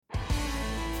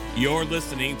You're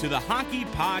listening to the Hockey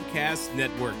Podcast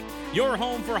Network, your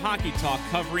home for hockey talk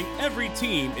covering every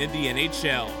team in the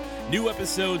NHL. New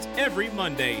episodes every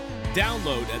Monday.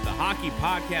 Download at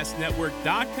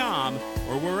thehockeypodcastnetwork.com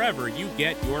or wherever you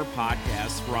get your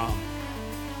podcasts from.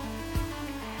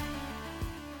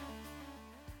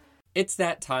 It's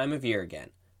that time of year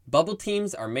again. Bubble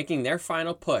teams are making their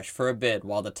final push for a bid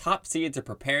while the top seeds are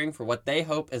preparing for what they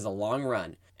hope is a long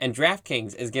run. And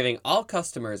DraftKings is giving all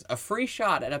customers a free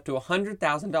shot at up to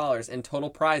 $100,000 in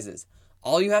total prizes.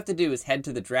 All you have to do is head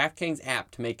to the DraftKings app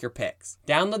to make your picks.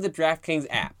 Download the DraftKings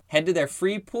app, head to their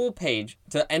free pool page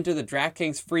to enter the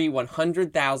DraftKings free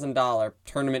 $100,000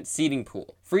 tournament seeding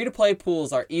pool. Free-to-play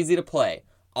pools are easy to play.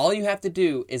 All you have to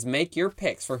do is make your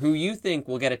picks for who you think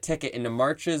will get a ticket into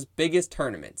March's biggest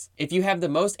tournaments. If you have the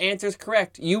most answers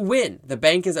correct, you win. The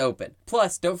bank is open.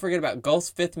 Plus, don't forget about Golf's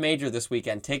 5th Major this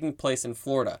weekend taking place in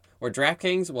Florida, where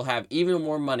DraftKings will have even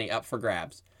more money up for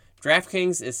grabs.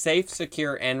 DraftKings is safe,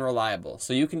 secure, and reliable,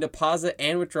 so you can deposit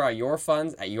and withdraw your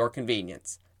funds at your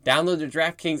convenience. Download the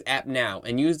DraftKings app now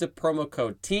and use the promo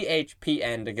code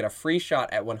THPN to get a free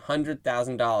shot at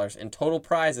 $100,000 in total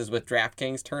prizes with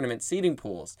DraftKings tournament seeding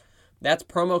pools. That's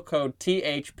promo code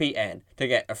THPN to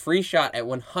get a free shot at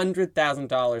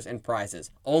 $100,000 in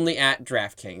prizes, only at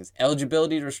DraftKings.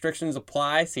 Eligibility restrictions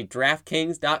apply. See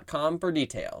DraftKings.com for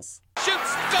details. Shoot,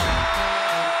 scores!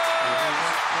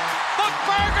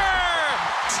 Buckberger!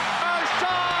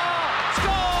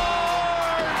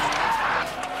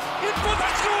 For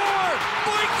the score!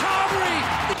 Blake Comrie!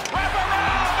 Wrap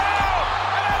around now!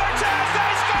 Another chance,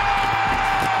 they score!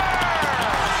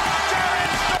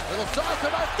 Little sauce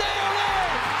about Daly!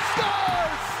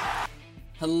 Scores!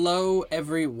 Hello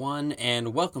everyone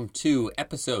and welcome to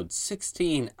episode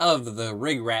 16 of the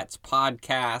Rig Rats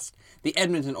podcast, the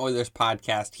Edmonton Oilers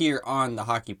podcast here on the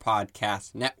Hockey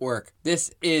Podcast Network. This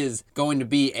is going to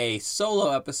be a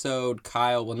solo episode.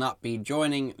 Kyle will not be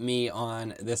joining me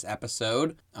on this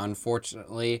episode.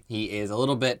 Unfortunately, he is a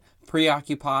little bit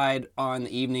preoccupied on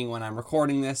the evening when I'm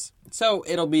recording this, so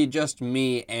it'll be just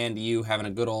me and you having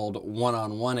a good old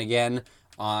one-on-one again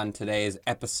on today's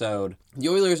episode. The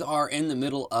Oilers are in the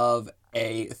middle of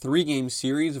a 3-game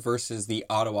series versus the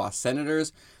Ottawa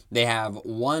Senators. They have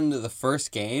won the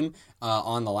first game.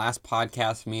 On the last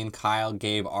podcast, me and Kyle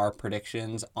gave our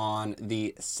predictions on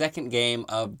the second game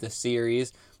of the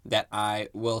series that I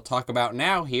will talk about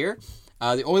now here.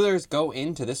 The Oilers go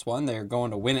into this one. They're going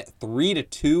to win it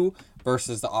 3-2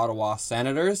 versus the Ottawa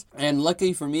Senators. And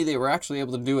luckily for me, they were actually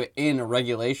able to do it in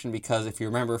regulation because if you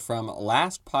remember from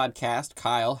last podcast,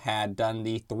 Kyle had done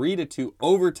the 3-2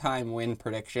 overtime win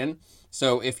prediction.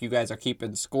 So if you guys are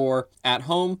keeping score at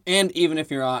home, and even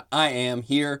if you're not, I am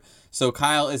here. So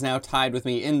Kyle is now tied with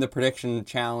me in the prediction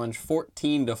challenge,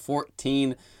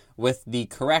 14-14, with the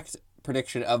correct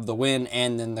prediction of the win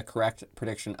and then the correct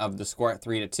prediction of the score at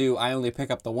 3-2. I only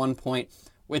pick up the 1 point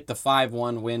with the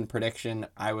 5-1 win prediction.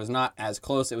 I was not as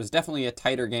close. It was definitely a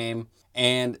tighter game,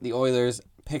 and the Oilers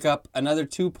pick up another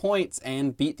 2 points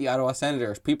and beat the Ottawa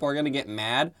Senators. People are going to get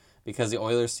mad because the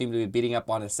Oilers seem to be beating up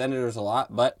on the Senators a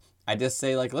lot, but I just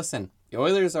say, listen, the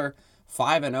Oilers are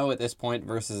 5-0 at this point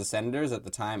versus the Senators at the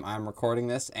time I'm recording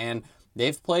this, and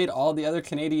they've played all the other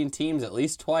Canadian teams at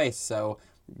least twice, so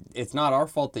it's not our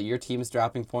fault that your team is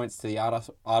dropping points to the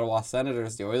Ottawa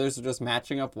Senators. The Oilers are just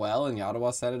matching up well, and the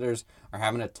Ottawa Senators are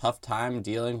having a tough time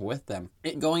dealing with them.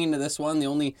 Going into this one, the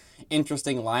only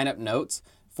interesting lineup notes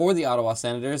for the Ottawa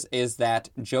Senators is that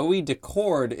Joey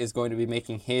Decord is going to be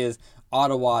making his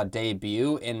Ottawa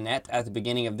debut in net at the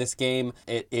beginning of this game.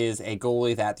 It is a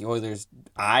goalie that the Oilers,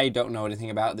 I don't know anything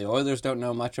about. The Oilers don't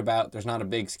know much about. There's not a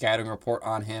big scouting report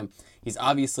on him. He's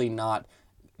obviously not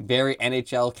very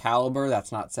NHL caliber.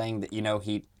 That's not saying that,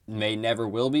 he may never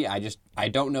will be. I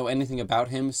don't know anything about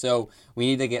him, so we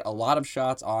need to get a lot of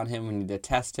shots on him. We need to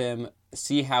test him,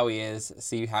 see how he is,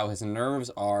 see how his nerves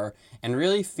are, and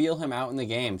really feel him out in the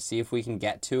game. See if we can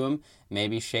get to him,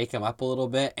 maybe shake him up a little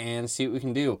bit, and see what we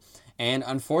can do. And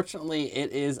unfortunately,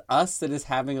 it is us that is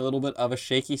having a little bit of a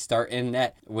shaky start in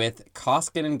net. With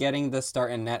Koskinen getting the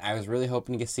start in net, I was really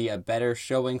hoping to see a better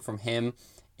showing from him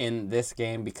in this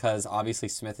game because obviously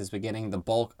Smith is beginning the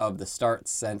bulk of the starts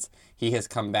since he has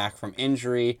come back from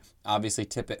injury. Obviously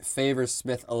Tippett favors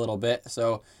Smith a little bit,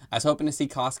 so I was hoping to see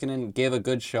Koskinen give a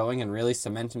good showing and really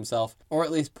cement himself, or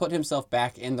at least put himself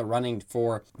back in the running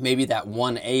for maybe that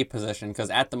 1A position,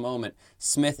 because at the moment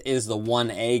Smith is the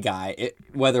 1A guy,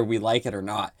 whether we like it or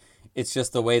not. It's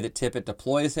just the way that Tippett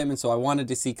deploys him, and so I wanted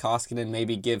to see Koskinen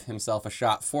maybe give himself a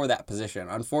shot for that position.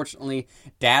 Unfortunately,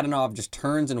 Dadonov just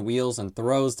turns and wheels and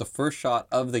throws the first shot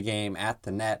of the game at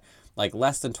the net. like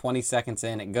less than 20 seconds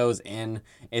in, it goes in.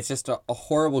 It's just a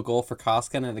horrible goal for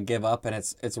Koskinen to give up, and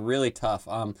it's really tough.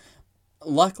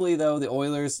 Luckily, though, the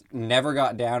Oilers never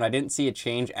got down. I didn't see a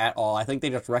change at all. I think they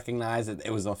just recognized that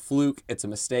it was a fluke, it's a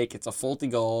mistake, it's a faulty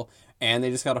goal, and they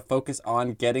just got to focus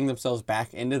on getting themselves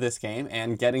back into this game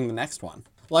and getting the next one.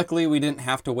 Luckily, we didn't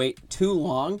have to wait too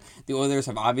long. The Oilers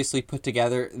have obviously put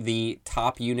together the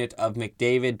top unit of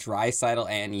McDavid, Draisaitl,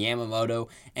 and Yamamoto,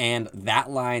 and that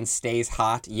line stays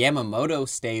hot. Yamamoto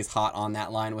stays hot on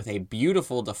that line with a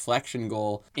beautiful deflection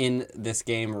goal in this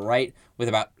game, right with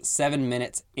about 7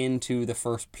 minutes into the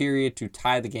first period to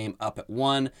tie the game up at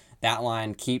 1. That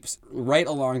line keeps right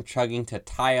along chugging to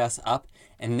tie us up.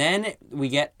 And then we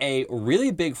get a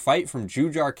really big fight from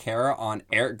Jujhar Khaira on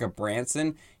Erik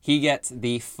Gudbranson. He gets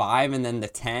the 5 and then the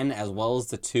 10 as well as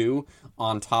the 2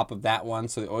 on top of that one.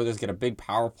 So the Oilers get a big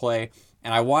power play.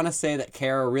 And I want to say that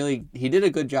Khaira really, he did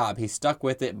a good job. He stuck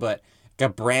with it, but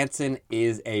Gudbranson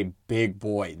is a big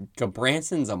boy.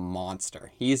 Gudbranson's a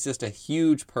monster. He's just a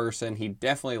huge person. He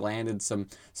definitely landed some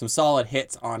solid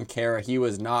hits on Khaira. He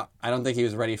was not, I don't think he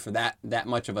was ready for that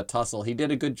much of a tussle. He did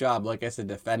a good job, like I said,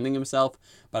 defending himself,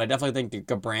 but I definitely think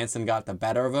Gudbranson got the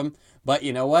better of him. But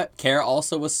you know what? Khaira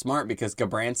also was smart because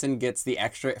Gudbranson gets the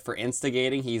extra for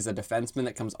instigating. He's a defenseman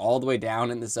that comes all the way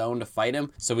down in the zone to fight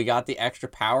him. So we got the extra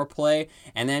power play,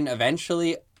 and then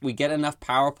eventually we get enough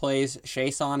power plays.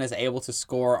 Chiasson is able to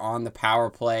score on the power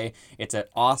play. It's an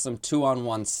awesome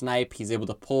 2-on-1 snipe. He's able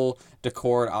to pull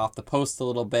Decord off the post a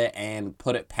little bit and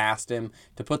put it past him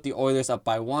to put the Oilers up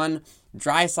by 1.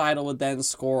 Draisaitl would then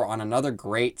score on another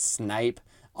great snipe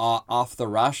off the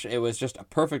rush. It was just a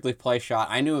perfectly placed shot.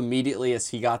 I knew immediately as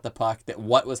he got the puck that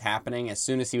what was happening. As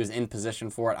soon as he was in position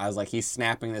for it, I was like, he's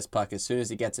snapping this puck as soon as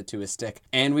he gets it to his stick.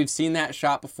 And we've seen that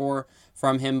shot before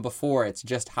from him before. It's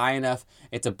just high enough.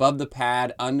 It's above the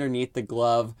pad, underneath the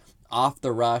glove, off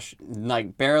the rush,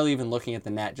 like barely even looking at the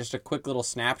net. Just a quick little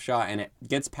snapshot, and it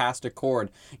gets past Decord.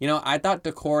 You know, I thought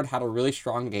Decord had a really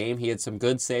strong game. He had some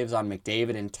good saves on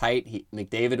McDavid in tight.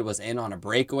 McDavid was in on a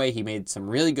breakaway. He made some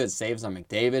really good saves on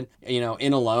McDavid, you know,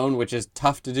 in alone, which is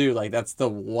tough to do. Like, that's the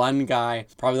one guy,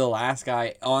 probably the last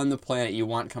guy on the planet you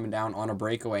want coming down on a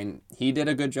breakaway. And he did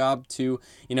a good job to,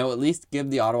 you know, at least give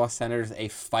the Ottawa Senators a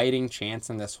fighting chance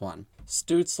in this one.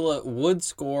 Stützle would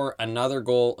score another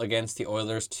goal against the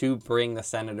Oilers to bring the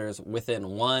Senators within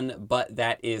 1, but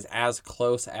that is as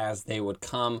close as they would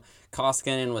come.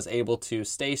 Koskinen was able to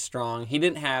stay strong. He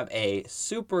didn't have a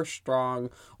super strong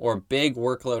or big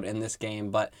workload in this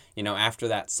game, but, you know, after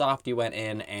that softie went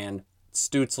in and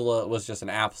Stützle was just an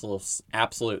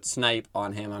absolute snipe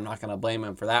on him. I'm not going to blame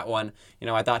him for that one. You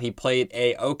know, I thought he played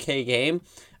a okay game.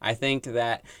 I think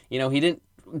that, you know, he didn't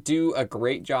do a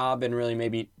great job in really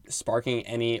maybe sparking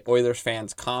any Oilers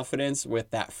fans' confidence with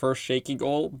that first shaky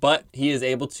goal, but he is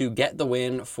able to get the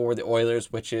win for the Oilers,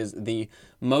 which is the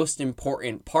most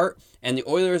important part, and the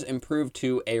Oilers improved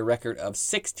to a record of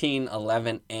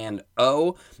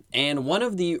 16-11-0, and one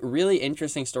of the really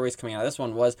interesting stories coming out of this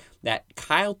one was that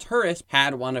Kyle Turris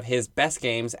had one of his best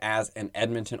games as an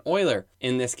Edmonton Oiler.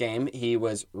 In this game, he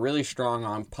was really strong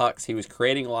on pucks, he was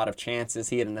creating a lot of chances,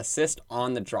 he had an assist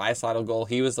on the Draisaitl goal,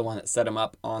 he was the one that set him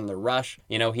up on the rush,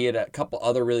 you know, he had a couple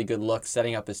other really good looks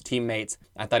setting up his teammates.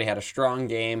 I thought he had a strong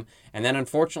game. And then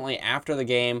unfortunately after the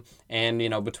game and, you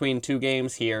know, between 2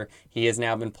 games here, he has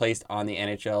now been placed on the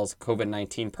NHL's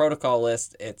COVID-19 protocol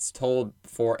list. It's told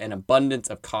for an abundance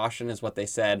of caution is what they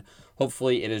said.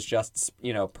 Hopefully it is just,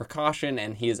 you know, precaution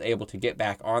and he is able to get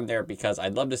back on there because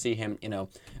I'd love to see him, you know,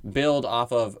 build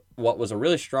off of what was a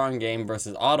really strong game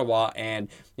versus Ottawa and,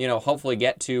 you know, hopefully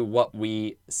get to what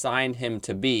we signed him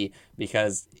to be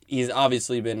because he's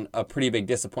obviously been a pretty big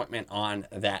disappointment on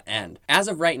that end. As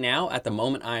of right now, at the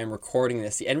moment I am recording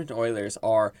this, the Edmonton Oilers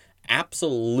are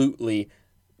absolutely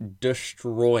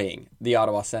destroying the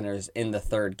Ottawa Senators in the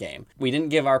third game. We didn't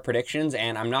give our predictions,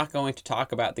 and I'm not going to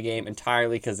talk about the game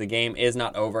entirely because the game is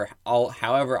not over.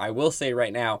 However, I will say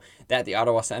right now that the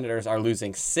Ottawa Senators are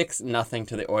losing 6-0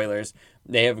 to the Oilers.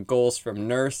 They have goals from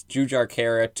Nurse, Jujhar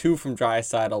Khaira, 2 from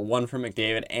Draisaitl, 1 from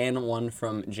McDavid, and 1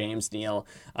 from James Neal.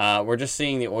 We're just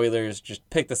seeing the Oilers just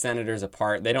pick the Senators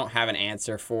apart. They don't have an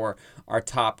answer for our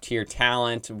top-tier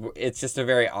talent. It's just a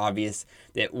very obvious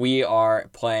that we are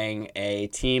playing a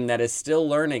team that is still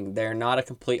learning. They're not a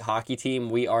complete hockey team.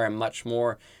 We are a much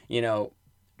more, you know,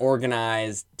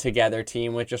 organized together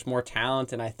team with just more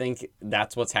talent, and I think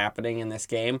that's what's happening in this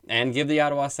game. And give the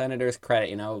Ottawa Senators credit,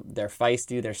 you know, they're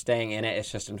feisty, they're staying in it.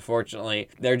 It's just unfortunately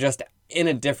they're just in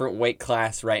a different weight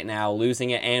class right now, losing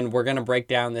it, and we're going to break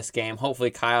down this game.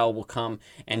 Hopefully Kyle will come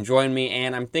and join me,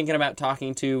 and I'm thinking about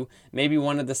talking to maybe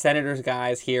one of the Senators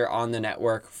guys here on the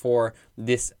network for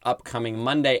this upcoming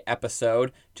Monday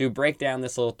episode to break down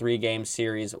this little 3-game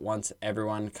series once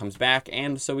everyone comes back,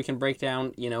 and so we can break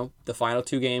down, the final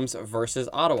 2 games versus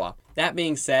Ottawa. That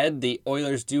being said, the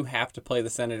Oilers do have to play the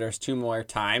Senators 2 more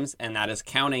times, and that is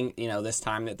counting, this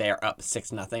time that they are up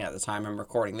 6-0 at the time I'm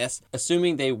recording this.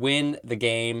 Assuming they win the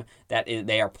game that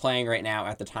they are playing right now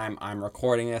at the time I'm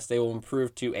recording this, they will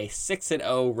improve to a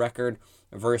 6-0 record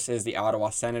versus the Ottawa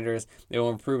Senators. They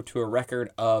will improve to a record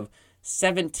of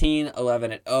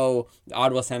 17-11-0. The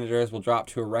Ottawa Senators will drop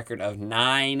to a record of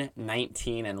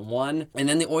 9-19-1. And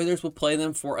then the Oilers will play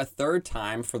them for a 3rd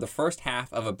time for the first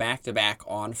half of a back-to-back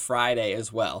on Friday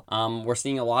as well. We're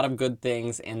seeing a lot of good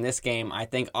things in this game. I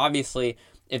think, obviously,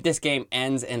 if this game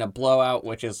ends in a blowout,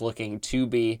 which is looking to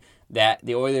be, that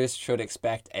the Oilers should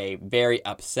expect a very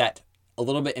upset, a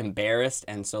little bit embarrassed,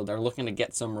 and so they're looking to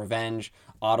get some revenge,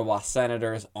 Ottawa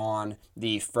Senators, on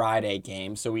the Friday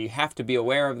game. So we have to be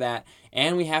aware of that,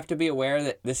 and we have to be aware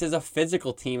that this is a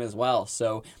physical team as well.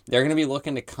 So they're going to be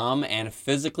looking to come and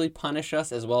physically punish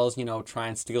us as well as, try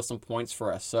and steal some points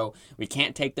for us. So we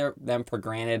can't take them for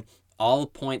granted. All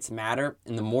points matter,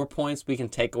 and the more points we can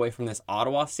take away from this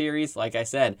Ottawa series, like I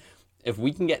said, if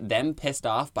we can get them pissed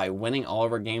off by winning all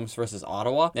of our games versus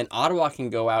Ottawa, then Ottawa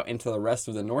can go out into the rest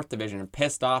of the North Division and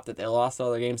pissed off that they lost all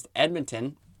their games to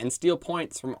Edmonton and steal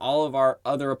points from all of our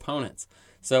other opponents.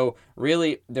 So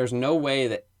really, there's no way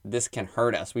that this can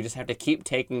hurt us. We just have to keep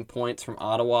taking points from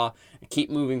Ottawa, keep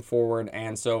moving forward,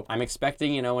 and so I'm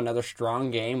expecting, another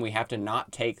strong game. We have to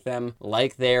not take them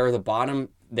like they're a bottom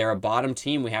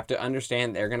team. We have to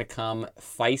understand they're going to come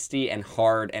feisty and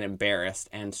hard and embarrassed,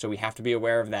 and so we have to be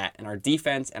aware of that, and our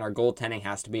defense and our goaltending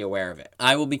has to be aware of it.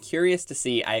 I will be curious to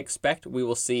see. I expect we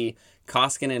will see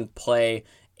Koskinen play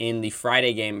in the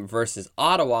Friday game versus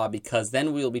Ottawa, because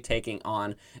then we'll be taking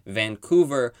on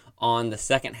Vancouver on the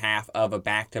second half of a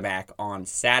back-to-back on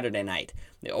Saturday night.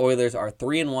 The Oilers are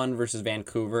 3-1 versus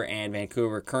Vancouver, and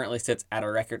Vancouver currently sits at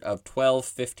a record of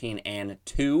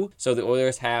 12-15-2. So the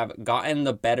Oilers have gotten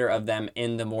the better of them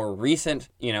in the more recent,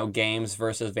 games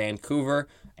versus Vancouver,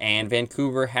 and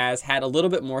Vancouver has had a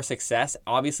little bit more success.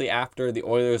 Obviously, after the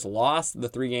Oilers lost the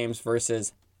 3 games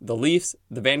versus the Leafs,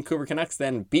 the Vancouver Canucks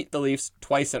then beat the Leafs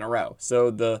twice in a row. So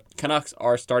the Canucks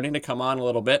are starting to come on a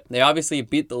little bit. They obviously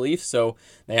beat the Leafs, so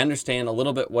they understand a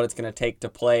little bit what it's going to take to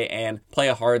play a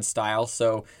hard style.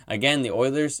 So again, the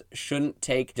Oilers shouldn't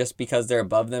take just because they're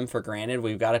above them for granted.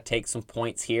 We've got to take some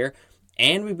points here.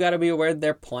 And we've got to be aware that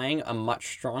they're playing a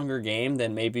much stronger game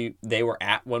than maybe they were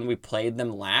at when we played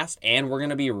them last. And we're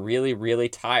going to be really, really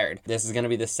tired. This is going to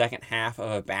be the second half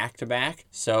of a back-to-back.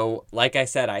 So, like I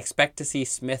said, I expect to see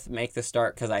Smith make the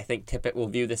start because I think Tippett will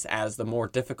view this as the more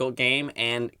difficult game.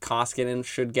 And Koskinen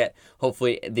should get,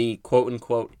 hopefully, the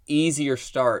quote-unquote easier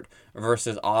start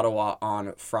versus Ottawa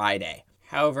on Friday.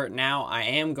 However, now I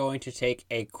am going to take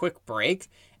a quick break,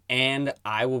 and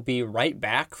I will be right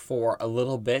back for a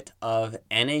little bit of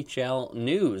NHL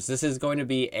news. This is going to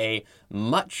be a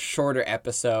much shorter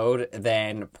episode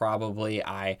than probably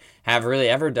I have really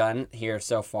ever done here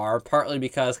so far, partly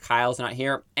because Kyle's not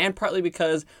here, and partly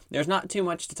because there's not too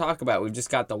much to talk about. We've just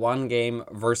got the 1 game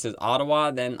versus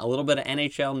Ottawa, then a little bit of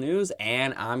NHL news,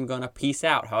 and I'm going to peace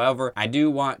out. However, I do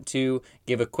want to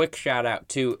give a quick shout out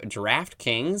to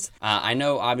DraftKings. I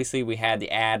know obviously we had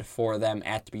the ad for them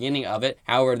at the beginning of it.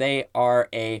 However, they are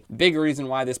a big reason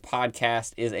why this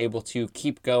podcast is able to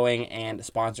keep going, and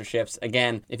sponsorships.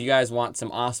 Again, if you guys want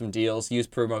some awesome deals, use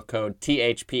promo code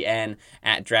THPN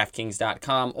at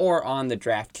DraftKings.com or on the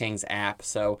DraftKings app.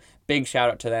 So big shout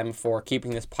out to them for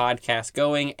keeping this podcast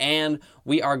going, and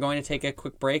we are going to take a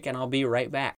quick break, and I'll be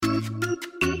right back.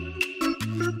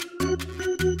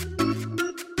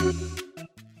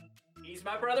 He's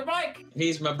my brother Mike.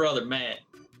 He's my brother Matt.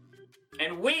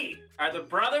 And we are the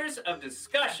Brothers of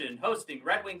Discussion, hosting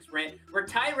Red Wings Rant, where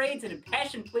tirades and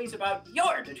impassioned pleas about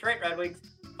your Detroit Red Wings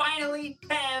finally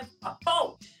have a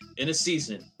home. In a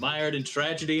season mired in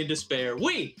tragedy and despair,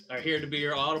 we are here to be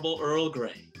your audible Earl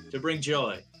Grey, to bring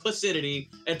joy, placidity,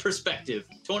 and perspective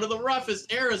to one of the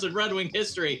roughest eras in Red Wing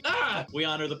history. We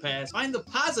honor the past, find the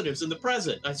positives in the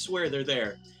present. I swear they're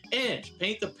there. And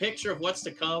paint the picture of what's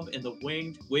to come in the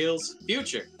Winged Wheels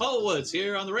future. Paul Woods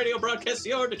here on the radio broadcast,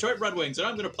 your Detroit Red Wings, and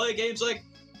I'm going to play games like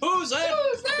Who's That?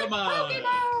 Come on.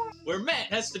 Pokemon? Where Matt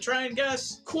has to try and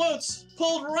guess quotes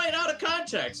pulled right out of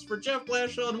context for Jeff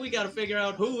Blashill, and we got to figure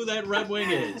out who that Red Wing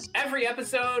is. Every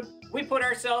episode, we put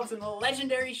ourselves in the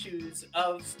legendary shoes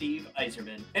of Steve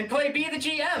Yzerman and play Be the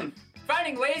GM.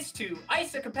 finding ways to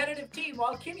ice a competitive team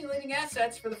while accumulating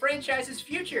assets for the franchise's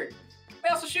future. We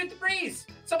also shoot the breeze.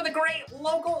 Some of the great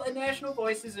local and national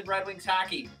voices in Red Wings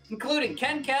hockey, including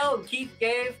Ken Kell and Keith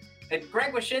Gave, and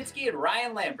Greg Wyshynski and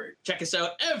Ryan Lambert. Check us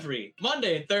out every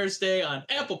Monday and Thursday on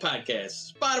Apple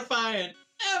Podcasts, Spotify, and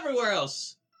everywhere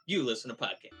else you listen to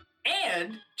podcasts.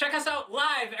 And check us out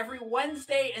live every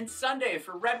Wednesday and Sunday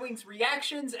for Red Wings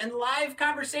reactions and live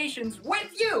conversations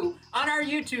with you on our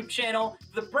YouTube channel,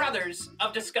 The Brothers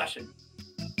of Discussion.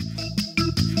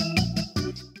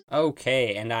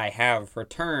 Okay, and I have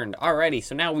returned. Alrighty,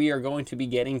 so now we are going to be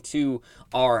getting to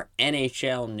our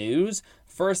NHL news.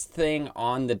 First thing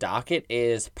on the docket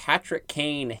is Patrick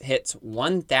Kane hits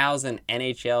 1,000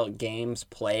 NHL games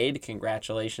played.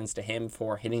 Congratulations to him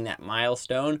for hitting that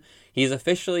milestone. He's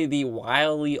officially the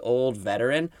wildly old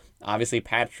veteran. Obviously,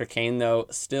 Patrick Kane, though,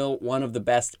 still one of the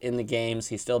best in the games.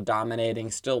 He's still dominating,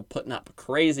 still putting up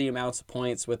crazy amounts of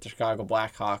points with the Chicago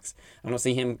Blackhawks. I don't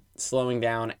see him slowing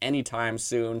down anytime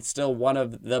soon. Still one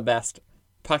of the best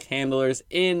puck handlers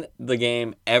in the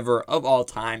game ever of all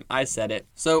time. I said it.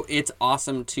 So it's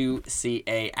awesome to see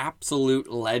a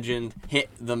absolute legend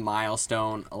hit the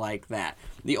milestone like that.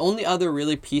 The only other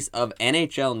really piece of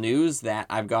NHL news that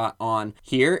I've got on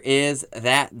here is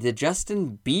that the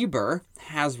Justin Bieber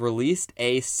has released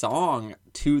a song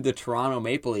to the Toronto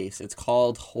Maple Leafs. It's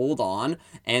called Hold On,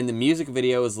 and the music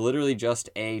video is literally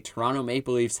just a Toronto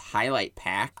Maple Leafs highlight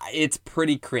pack. It's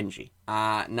pretty cringy.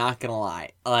 Not gonna lie.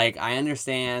 Like, I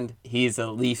understand he's a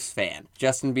Leafs fan.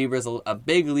 Justin Bieber's a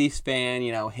big Leafs fan.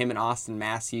 You know, him and Austin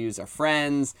Matthews are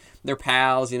friends. They're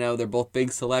pals. You know, they're both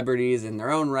big celebrities in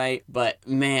their own right. But,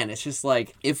 man, it's just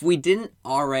like, if we didn't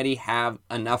already have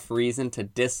enough reason to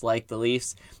dislike the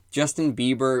Leafs, Justin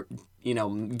Bieber, you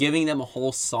know, giving them a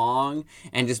whole song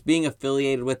and just being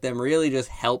affiliated with them really just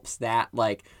helps that.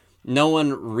 Like, no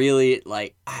one really,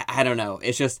 like, I don't know.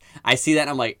 It's just, I see that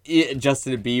and I'm like,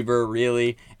 Justin Bieber,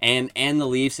 really? And the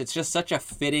Leafs, it's just such a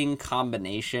fitting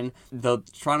combination. The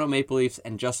Toronto Maple Leafs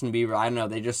and Justin Bieber, I don't know,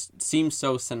 they just seem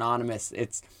so synonymous.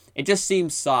 It just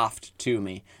seems soft to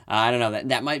me. I don't know,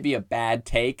 that might be a bad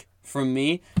take from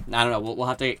me. I don't know. We'll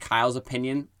have to get Kyle's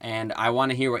opinion, and I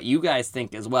want to hear what you guys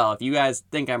think as well. If you guys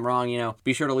think I'm wrong, you know,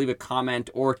 be sure to leave a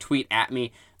comment or tweet at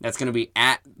me. That's going to be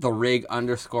at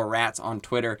 @TheRig_Rats on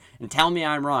Twitter, and tell me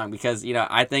I'm wrong, because, you know,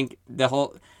 I think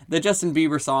the Justin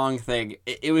Bieber song thing,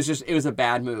 it was a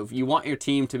bad move. You want your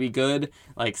team to be good,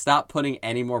 like, stop putting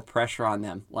any more pressure on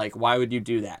them. Like, why would you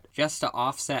do that? Just to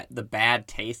offset the bad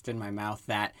taste in my mouth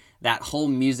that whole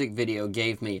music video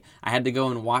gave me, I had to go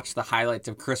and watch the highlights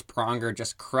of Chris Pronger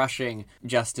just crushing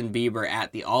Justin Bieber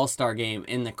at the All-Star game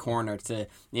in the corner to,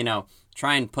 you know,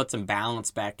 try and put some balance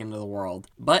back into the world.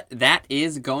 But that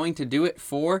is going to do it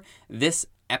for this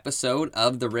episode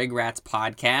of the Rig Rats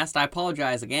podcast. I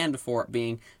apologize again for it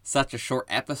being such a short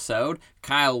episode.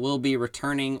 Kyle will be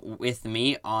returning with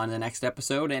me on the next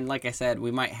episode, and like I said,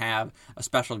 we might have a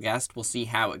special guest. We'll see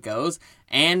how it goes.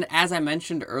 And as I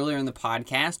mentioned earlier in the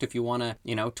podcast, if you want to,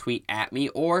 you know, tweet at me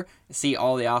or see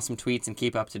all the awesome tweets and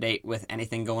keep up to date with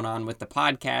anything going on with the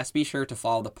podcast, be sure to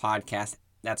follow the podcast.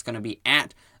 That's going to be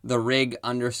at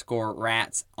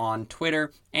 @TheRig_Rats on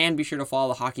Twitter. And be sure to follow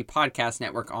the Hockey Podcast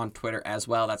Network on Twitter as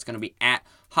well. That's going to be at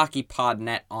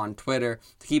HockeyPodNet on Twitter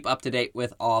to keep up to date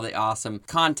with all the awesome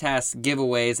contests,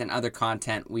 giveaways, and other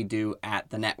content we do at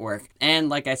the network. And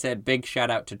like I said, big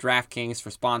shout out to DraftKings for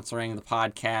sponsoring the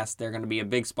podcast. They're going to be a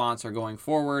big sponsor going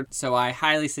forward. So I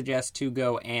highly suggest to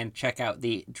go and check out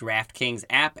the DraftKings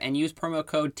app and use promo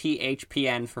code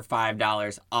THPN for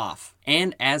 $5 off.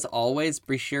 And as always,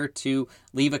 be sure to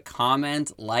leave a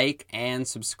comment, like, and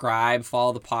subscribe.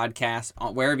 Follow the podcast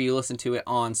wherever you listen to it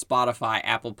on Spotify,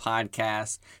 Apple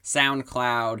Podcasts,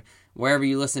 SoundCloud, wherever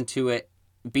you listen to it.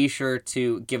 Be sure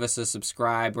to give us a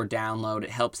subscribe or download.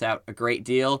 It helps out a great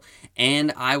deal.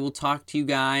 And I will talk to you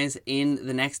guys in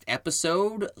the next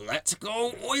episode. Let's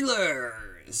go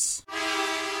Oilers!